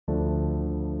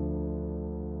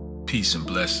Peace and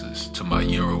blessings to my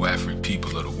Euro-African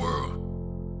people of the world.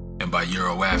 And by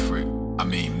Euro-African, I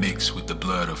mean mixed with the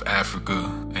blood of Africa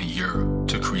and Europe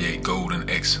to create golden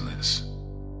excellence.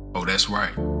 Oh, that's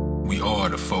right. We are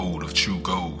the fold of true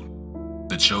gold,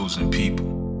 the chosen people.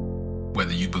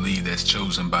 Whether you believe that's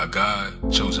chosen by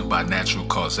God, chosen by natural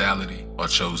causality, or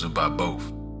chosen by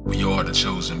both, we are the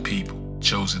chosen people,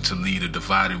 chosen to lead a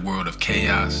divided world of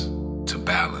chaos to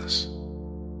balance.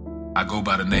 I go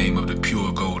by the name of the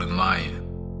Pure Golden Lion,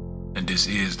 and this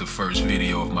is the first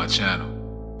video of my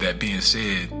channel. That being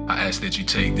said, I ask that you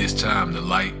take this time to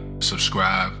like,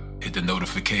 subscribe, hit the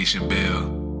notification bell,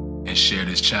 and share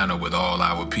this channel with all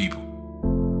our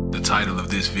people. The title of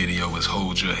this video is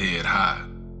Hold Your Head High.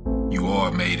 You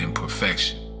are made in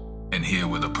perfection and here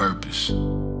with a purpose.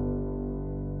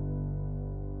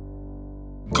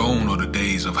 Gone are the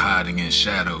days of hiding in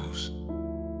shadows.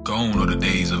 Gone are the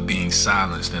days of being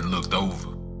silenced and looked over.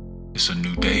 It's a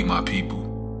new day, my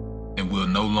people, and we'll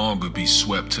no longer be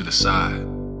swept to the side,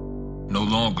 no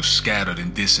longer scattered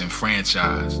and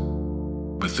disenfranchised,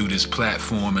 but through this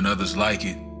platform and others like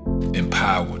it,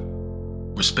 empowered,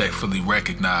 respectfully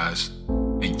recognized,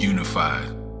 and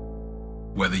unified.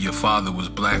 Whether your father was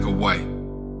black or white,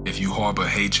 if you harbor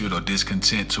hatred or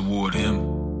discontent toward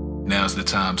him, now's the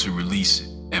time to release it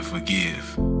and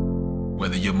forgive.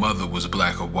 Whether your mother was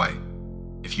black or white,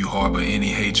 if you harbor any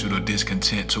hatred or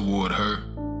discontent toward her,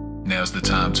 now's the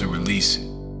time to release it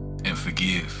and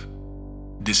forgive.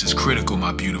 This is critical,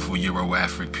 my beautiful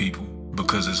Euro-African people,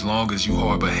 because as long as you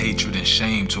harbor hatred and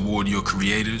shame toward your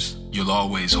creators, you'll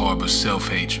always harbor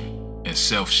self-hatred and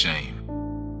self-shame.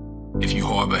 If you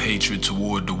harbor hatred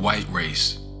toward the white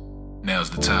race,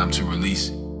 now's the time to release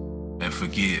it and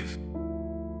forgive.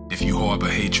 If you harbor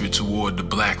hatred toward the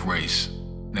black race,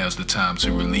 now's the time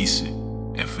to release it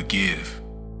and forgive.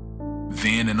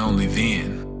 Then and only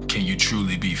then can you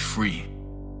truly be free.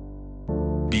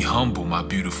 Be humble, my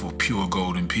beautiful, pure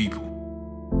golden people,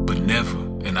 but never,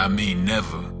 and I mean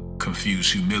never, confuse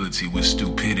humility with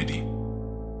stupidity.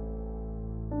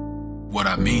 What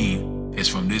I mean is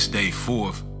from this day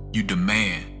forth, you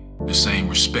demand the same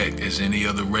respect as any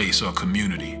other race or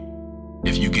community.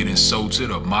 If you get insulted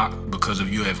or mocked because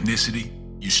of your ethnicity,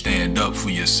 you stand up for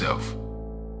yourself.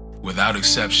 Without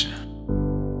exception.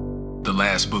 The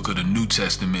last book of the New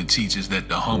Testament teaches that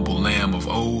the humble lamb of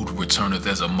old returneth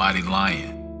as a mighty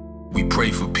lion. We pray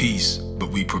for peace,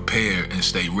 but we prepare and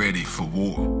stay ready for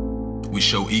war. We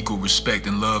show equal respect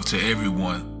and love to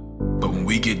everyone, but when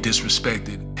we get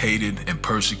disrespected, hated, and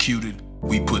persecuted,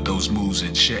 we put those moves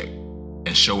in check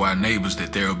and show our neighbors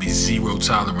that there will be zero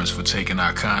tolerance for taking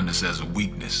our kindness as a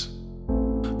weakness.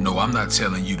 No, I'm not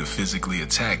telling you to physically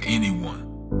attack anyone,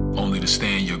 only to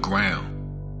stand your ground.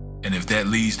 And if that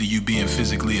leads to you being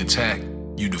physically attacked,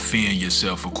 you defend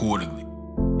yourself accordingly.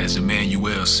 As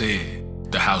Emmanuel said,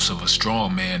 the house of a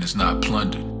strong man is not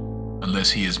plundered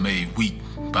unless he is made weak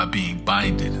by being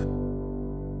binded.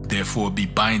 Therefore, be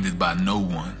binded by no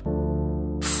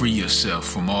one. Free yourself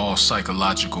from all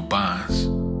psychological binds.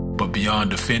 But beyond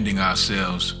defending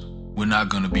ourselves, we're not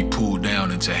going to be pulled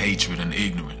down into hatred and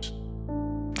ignorance.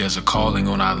 There's a calling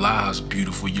on our lives,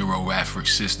 beautiful Euro-African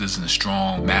sisters and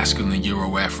strong, masculine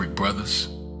Euro-African brothers,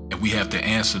 and we have to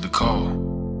answer the call.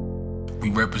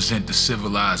 We represent the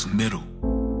civilized middle,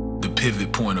 the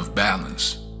pivot point of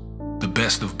balance, the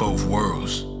best of both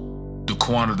worlds, the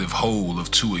quantitative whole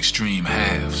of two extreme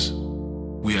halves.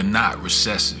 We are not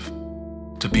recessive.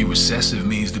 To be recessive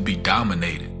means to be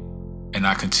dominated, and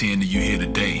I contend to you here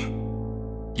today,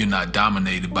 you're not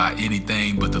dominated by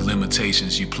anything but the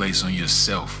limitations you place on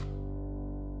yourself.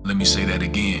 Let me say that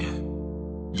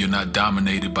again. You're not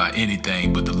dominated by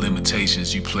anything but the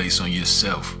limitations you place on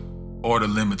yourself, or the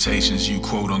limitations you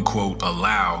quote-unquote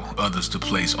allow others to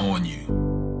place on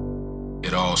you.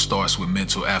 It all starts with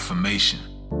mental affirmation,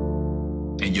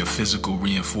 and your physical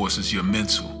reinforces your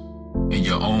mental, in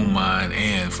your own mind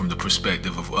and from the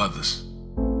perspective of others.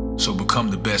 So become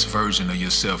the best version of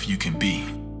yourself you can be.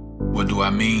 What do I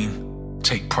mean?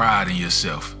 Take pride in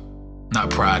yourself. Not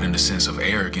pride in the sense of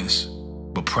arrogance,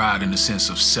 but pride in the sense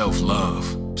of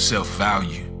self-love,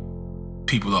 self-value.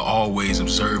 People are always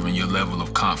observing your level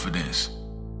of confidence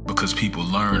because people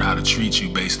learn how to treat you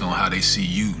based on how they see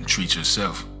you treat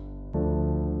yourself.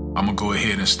 I'm gonna go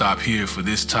ahead and stop here for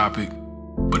this topic,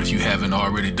 but if you haven't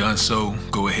already done so,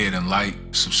 go ahead and like,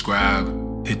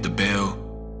 subscribe, hit the bell,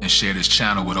 and share this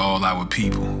channel with all our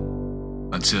people.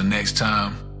 Until next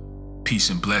time,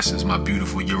 peace and blessings, my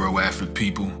beautiful Euro-African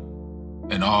people.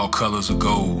 And all colors of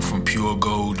gold, from pure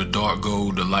gold to dark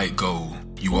gold to light gold,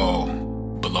 you all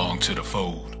belong to the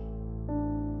fold.